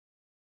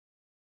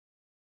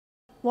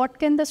what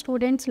can the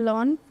students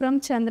learn from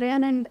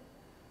Chandrayaan and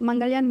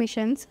Mangalyaan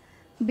missions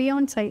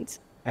beyond science?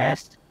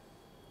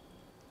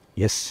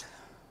 Yes.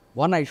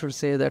 One, I should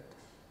say that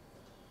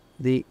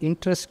the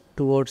interest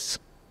towards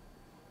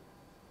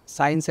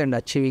science and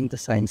achieving the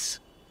science.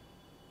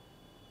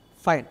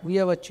 Fine, we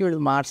have achieved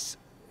Mars.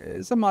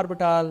 Some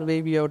orbital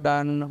way we have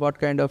done, what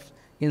kind of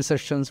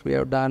insertions we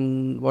have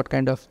done, what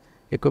kind of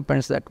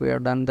equipments that we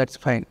have done, that's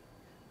fine.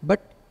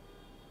 But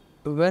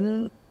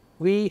when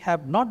we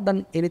have not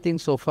done anything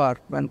so far,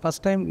 when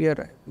first time we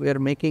are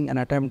making an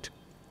attempt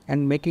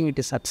and making it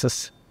a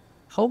success,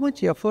 how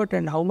much effort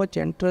and how much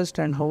interest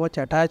and how much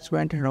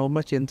attachment and how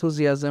much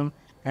enthusiasm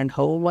and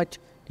how much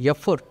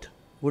effort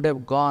would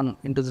have gone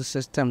into the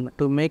system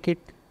to make it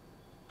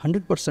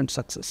 100%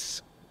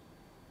 success.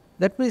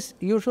 That means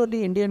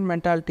usually Indian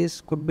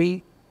mentalities could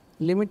be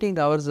limiting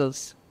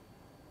ourselves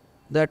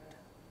that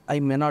I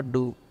may not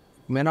do,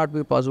 may not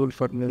be possible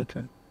for me.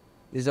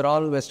 These are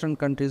all Western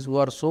countries who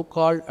are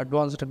so-called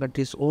advanced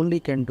countries only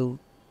can do.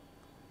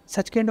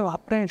 Such kind of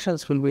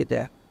apprehensions will be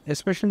there,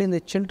 especially in the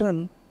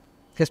children,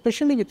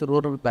 especially with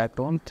rural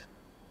background.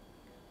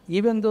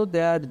 Even though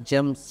they are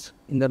gems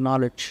in the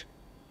knowledge,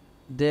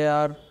 they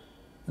are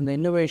in the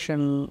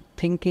innovation,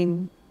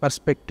 thinking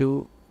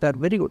perspective, they are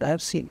very good. I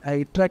have seen,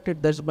 I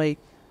interacted, that's my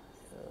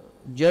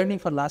journey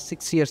for last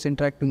 6 years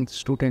interacting with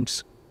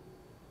students.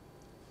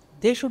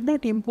 They should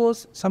not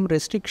impose some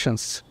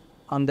restrictions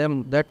on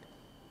them that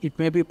it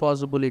may be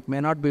possible, it may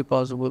not be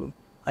possible,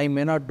 I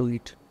may not do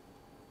it.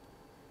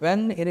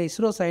 When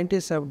ISRO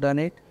scientists have done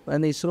it,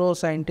 when ISRO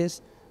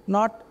scientists,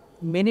 not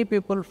many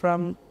people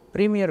from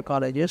premier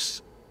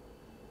colleges,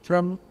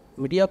 from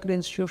mediocre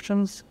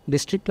institutions,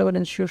 district level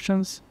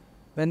institutions,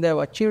 when they have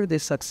achieved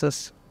this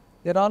success,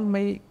 they are all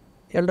my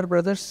elder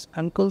brothers,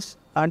 uncles,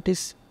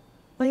 aunties.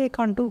 Why I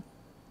can't do?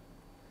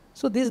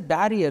 So this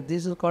barrier,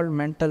 this is called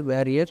mental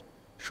barrier,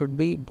 should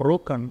be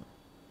broken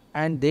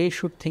and they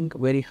should think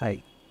very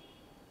high.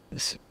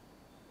 Yes.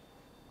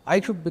 I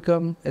should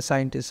become a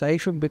scientist, I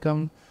should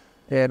become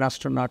an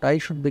astronaut, I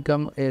should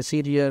become a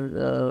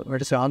serial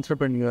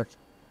entrepreneur.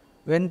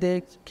 When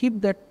they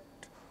keep that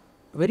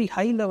very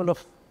high level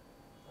of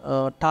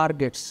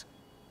targets,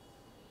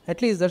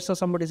 at least that's how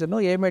somebody said, no,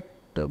 aim at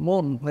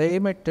moon,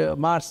 aim at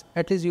Mars,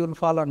 at least you will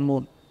fall on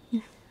moon.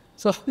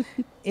 So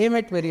aim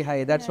at very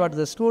high. That's what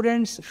the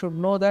students should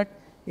know, that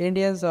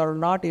Indians are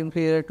not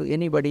inferior to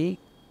anybody.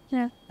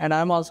 Yeah. And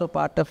I'm also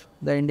part of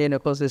the Indian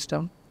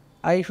ecosystem.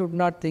 I should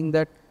not think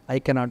that I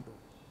cannot do.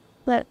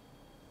 Well,